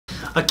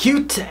A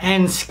cute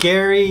and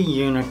scary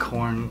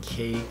unicorn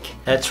cake.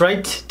 That's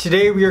right,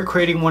 today we are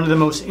creating one of the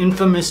most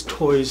infamous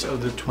toys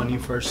of the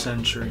 21st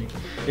century.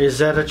 Is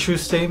that a true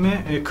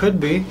statement? It could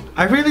be.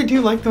 I really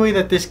do like the way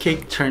that this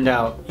cake turned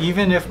out,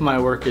 even if my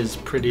work is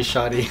pretty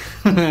shoddy.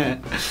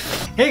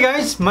 Hey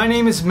guys, my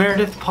name is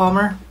Meredith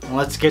Palmer.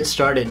 Let's get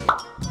started.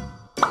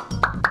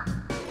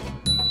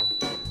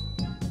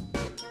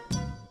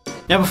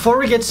 Now before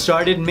we get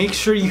started, make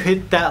sure you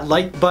hit that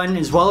like button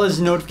as well as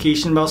the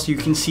notification bell so you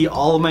can see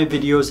all of my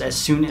videos as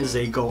soon as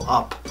they go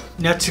up.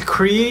 Now to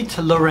create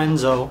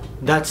Lorenzo,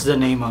 that's the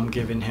name I'm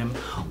giving him,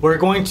 we're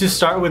going to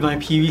start with my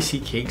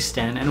PVC cake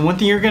stand. And one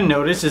thing you're going to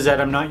notice is that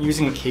I'm not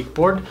using a cake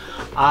board.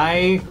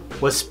 I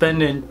was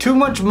spending too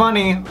much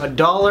money,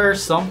 $1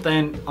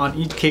 something on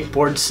each cake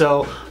board,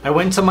 so I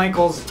went to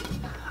Michael's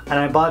and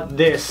I bought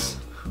this,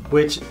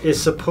 which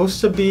is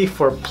supposed to be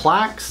for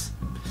plaques.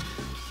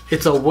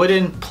 It's a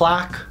wooden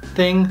plaque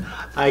thing.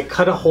 I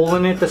cut a hole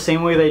in it the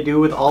same way they do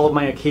with all of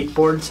my cake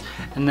boards,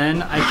 and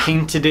then I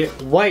painted it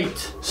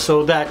white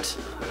so that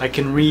I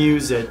can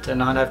reuse it and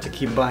not have to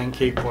keep buying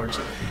cake boards.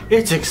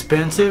 It's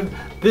expensive.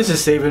 This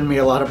is saving me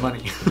a lot of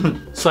money.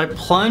 So I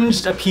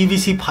plunged a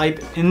PVC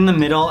pipe in the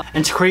middle,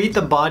 and to create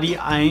the body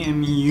I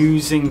am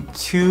using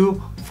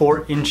two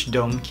 4-inch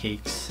dome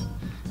cakes.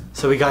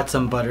 So we got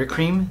some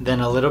buttercream,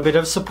 then a little bit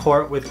of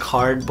support with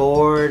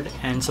cardboard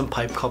and some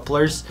pipe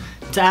couplers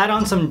to add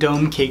on some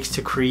dome cakes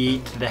to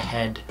create the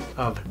head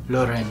of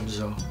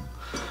Lorenzo.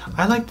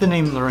 I like the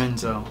name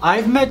Lorenzo.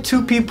 I've met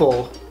two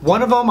people.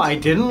 One of them I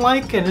didn't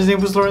like and his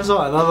name was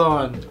Lorenzo. Another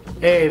one,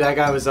 hey, that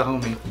guy was a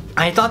homie.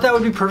 I thought that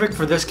would be perfect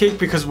for this cake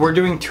because we're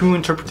doing two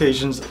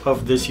interpretations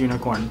of this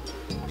unicorn.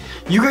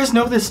 You guys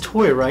know this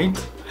toy,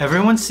 right?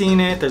 Everyone's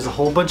seen it. There's a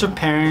whole bunch of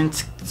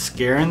parents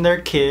scaring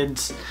their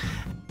kids.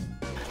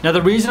 Now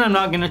the reason I'm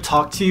not going to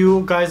talk to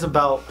you guys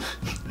about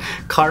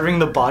carving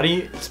the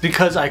body is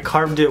because I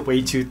carved it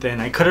way too thin.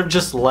 I could have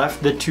just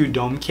left the two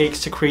dome cakes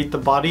to create the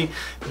body.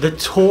 The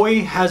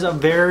toy has a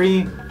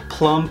very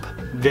plump,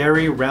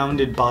 very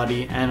rounded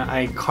body, and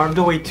I carved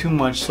away too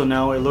much, so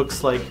now it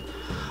looks like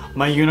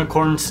my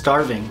unicorn's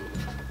starving.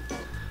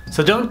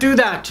 So don't do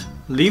that.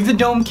 Leave the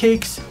dome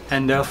cakes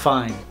and they're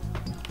fine.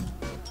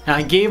 Now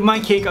I gave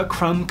my cake a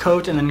crumb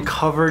coat and then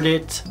covered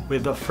it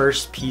with the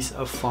first piece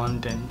of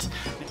fondant.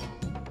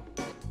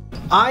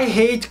 I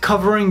hate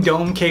covering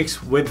dome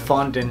cakes with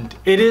fondant.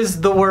 It is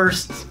the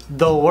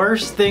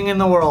worst thing in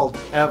the world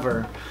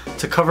ever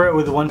to cover it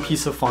with one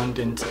piece of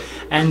fondant.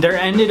 And there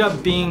ended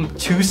up being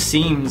two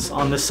seams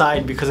on the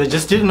side because I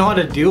just didn't know how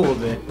to deal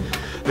with it.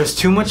 There's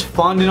too much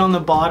fondant on the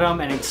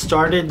bottom and it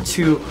started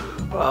to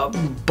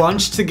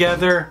bunch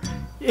together.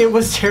 It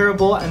was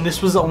terrible, and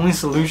this was the only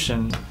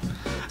solution.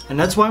 And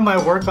that's why my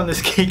work on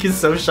this cake is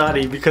so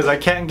shoddy, because I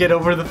can't get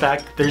over the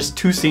fact that there's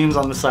two seams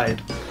on the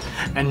side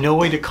and no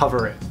way to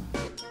cover it.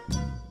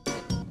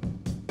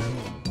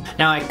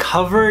 Now I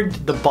covered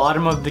the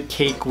bottom of the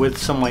cake with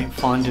some white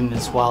fondant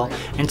as well,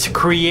 and to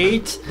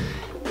create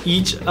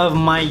each of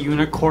my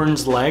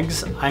unicorn's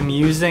legs I'm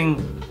using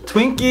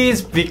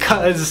Twinkies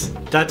because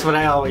that's what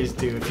I always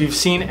do. If you've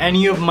seen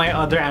any of my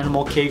other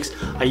animal cakes,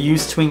 I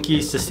use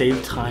Twinkies to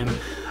save time,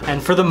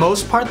 and for the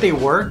most part they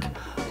work.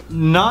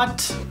 Not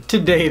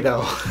today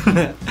though.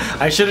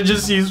 I should have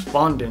just used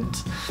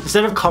fondant.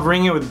 Instead of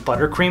covering it with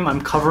buttercream, I'm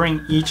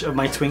covering each of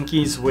my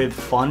Twinkies with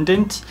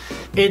fondant.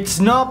 It's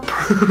not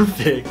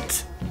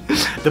perfect.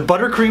 The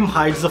buttercream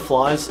hides the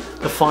flaws,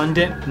 the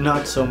fondant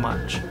not so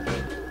much.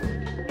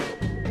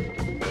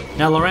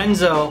 Now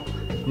Lorenzo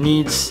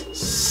needs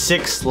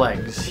 6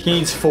 legs. He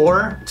needs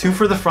 4, 2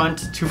 for the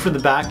front, 2 for the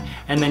back,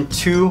 and then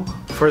 2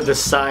 for the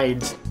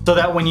sides, so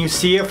that when you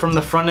see it from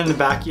the front and the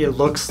back, it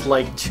looks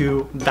like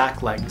 2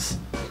 back legs.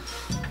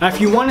 Now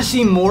if you want to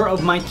see more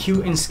of my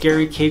cute and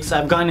scary cakes,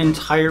 I've got an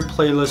entire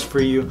playlist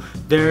for you.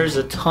 There's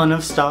a ton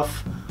of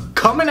stuff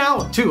coming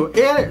out too.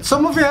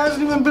 Some of it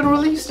hasn't even been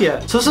released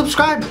yet. So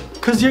subscribe,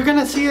 because you're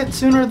gonna see it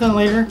sooner than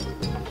later.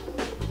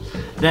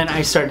 Then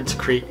I started to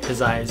create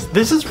his eyes.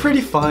 This is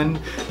pretty fun.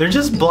 They're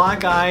just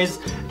black eyes,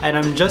 and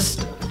I'm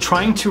just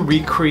trying to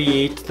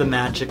recreate the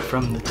magic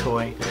from the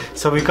toy.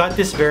 So we've got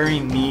this very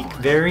meek,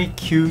 very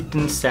cute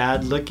and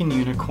sad looking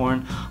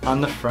unicorn on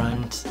the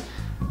front.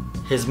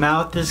 His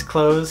mouth is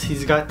closed.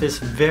 He's got this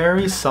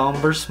very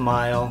somber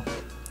smile.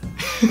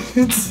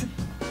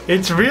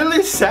 It's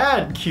really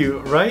sad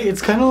cute, right?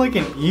 It's kind of like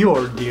an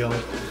Eeyore deal.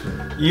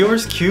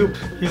 Eeyore's cute.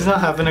 He's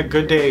not having a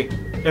good day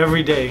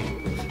every day.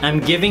 I'm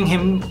giving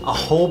him a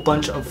whole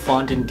bunch of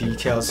fondant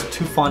details,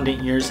 2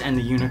 fondant ears and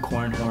the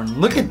unicorn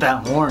horn. Look at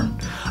that horn.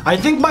 I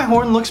think my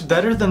horn looks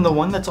better than the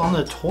one that's on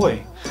the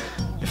toy,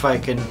 if I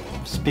can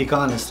speak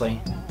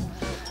honestly.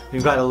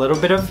 We've got a little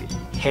bit of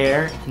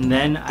hair, and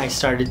then I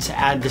started to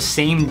add the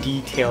same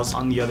details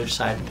on the other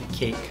side of the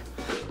cake.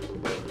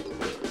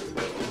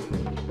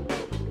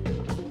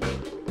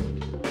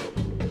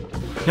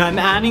 Now I'm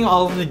adding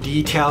all of the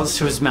details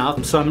to his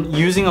mouth, so I'm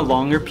using a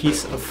longer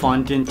piece of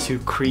fondant to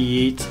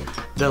create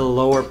the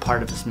lower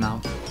part of his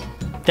mouth.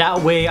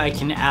 That way I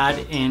can add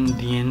in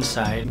the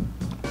inside.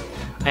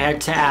 I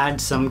had to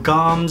add some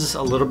gums,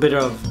 a little bit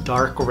of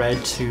dark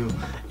red to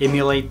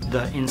emulate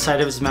the inside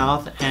of his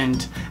mouth,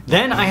 and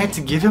then I had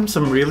to give him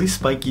some really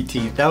spiky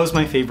teeth. That was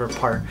my favorite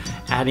part,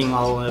 adding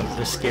all of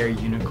the scary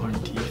unicorn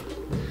teeth.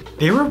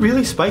 They were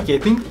really spiky. I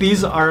think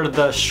these are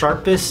the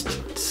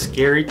sharpest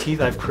scary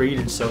teeth I've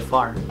created so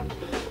far.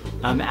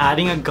 I'm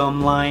adding a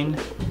gum line.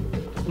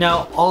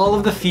 Now, all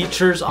of the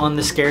features on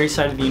the scary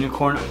side of the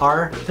unicorn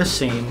are the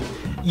same.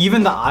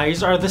 Even the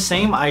eyes are the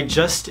same, I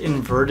just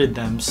inverted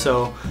them.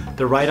 So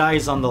the right eye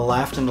is on the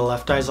left and the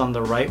left eye is on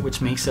the right,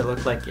 which makes it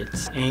look like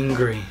it's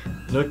angry.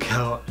 Look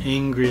how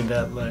angry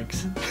that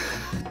looks.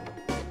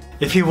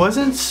 If he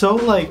wasn't so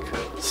like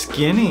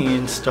skinny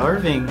and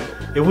starving,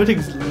 it would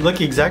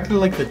look exactly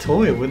like the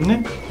toy,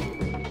 wouldn't it?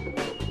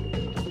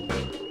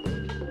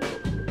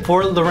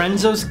 For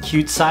Lorenzo's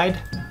cute side,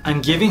 I'm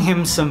giving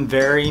him some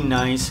very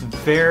nice,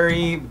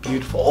 very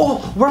beautiful... Oh,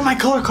 where are my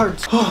color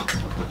cards? Oh,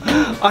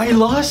 I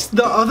lost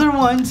the other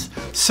ones.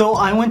 So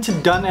I went to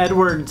Dunn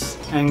Edwards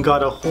and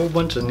got a whole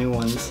bunch of new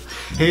ones.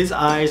 His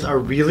eyes are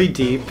really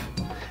deep,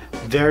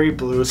 very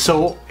blue.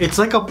 So it's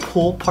like a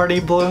pool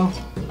party blue.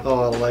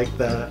 Oh, I like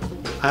that.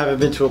 I haven't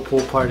been to a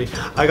pool party.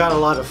 I got a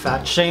lot of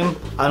fat shame.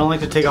 I don't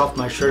like to take off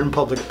my shirt in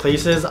public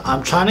places.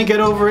 I'm trying to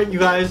get over it, you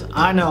guys.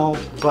 I know,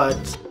 but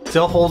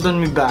still holding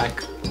me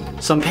back.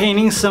 So I'm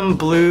painting some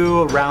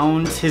blue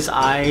around his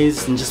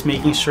eyes and just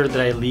making sure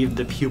that I leave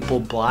the pupil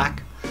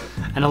black.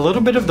 And a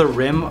little bit of the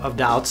rim of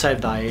the outside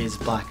of the eye is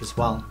black as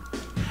well.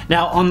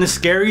 Now on the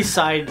scary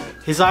side,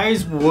 his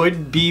eyes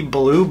would be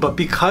blue, but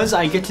because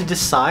I get to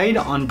decide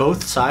on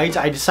both sides,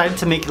 I decided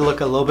to make it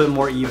look a little bit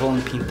more evil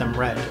and paint them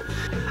red.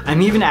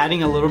 I'm even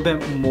adding a little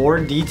bit more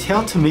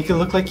detail to make it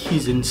look like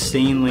he's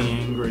insanely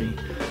angry.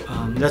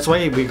 That's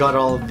why we got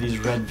all of these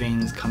red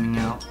veins coming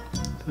out.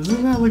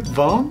 Doesn't that look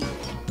bomb?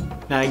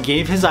 Now I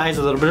gave his eyes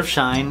a little bit of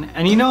shine,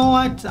 and you know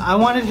what? I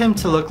wanted him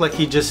to look like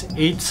he just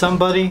ate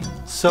somebody,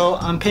 so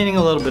I'm painting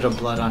a little bit of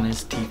blood on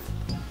his teeth.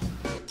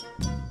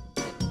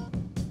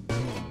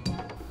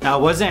 Now I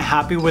wasn't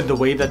happy with the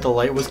way that the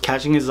light was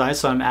catching his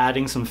eyes, so I'm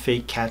adding some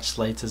fake catch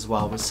lights as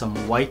well with some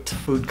white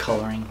food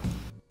coloring.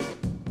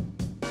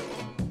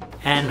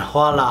 And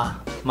voila!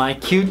 My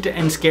cute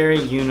and scary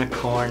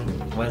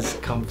unicorn was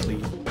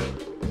complete.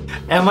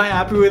 Am I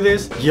happy with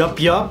this? Yup,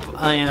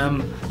 I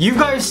am. You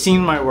guys seen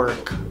my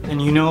work,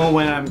 and you know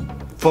when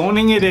I'm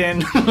phoning it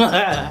in.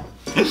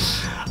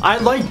 I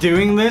like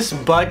doing this,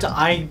 but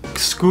I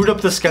screwed up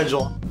the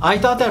schedule. I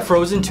thought that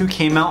Frozen 2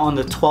 came out on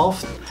the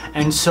 12th,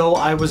 and so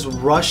I was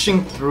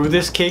rushing through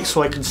this cake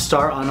so I could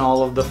start on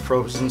all of the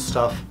Frozen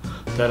stuff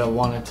that I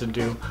wanted to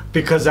do.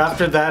 Because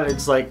after that,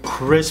 it's like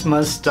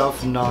Christmas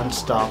stuff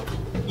non-stop.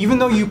 Even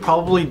though you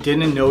probably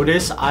didn't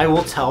notice, I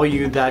will tell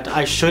you that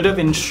I should have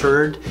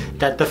ensured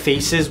that the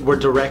faces were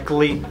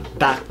directly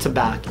back to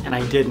back, and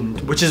I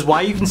didn't, which is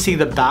why you can see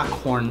the back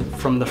horn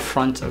from the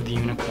front of the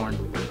unicorn.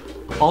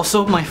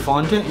 Also, my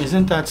fondant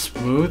isn't that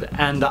smooth,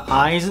 and the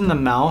eyes and the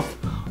mouth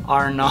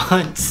are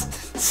not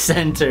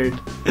centered,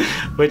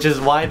 which is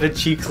why the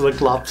cheeks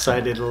look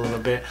lopsided a little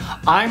bit.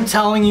 I'm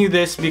telling you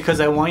this because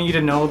I want you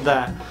to know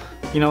that,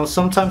 you know,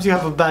 sometimes you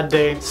have a bad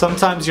day,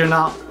 sometimes you're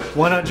not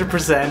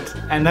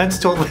 100%, and that's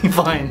totally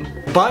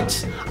fine.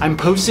 But I'm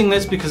posting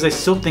this because I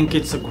still think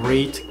it's a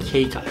great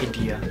cake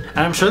idea. And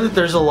I'm sure that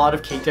there's a lot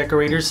of cake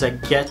decorators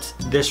that get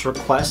this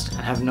request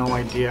and have no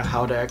idea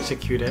how to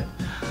execute it.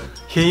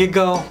 Here you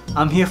go.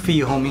 I'm here for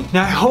you, homie.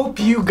 Now I hope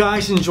you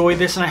guys enjoyed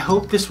this, and I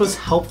hope this was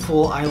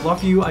helpful. I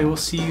love you. I will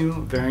see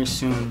you very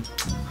soon.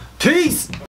 Peace!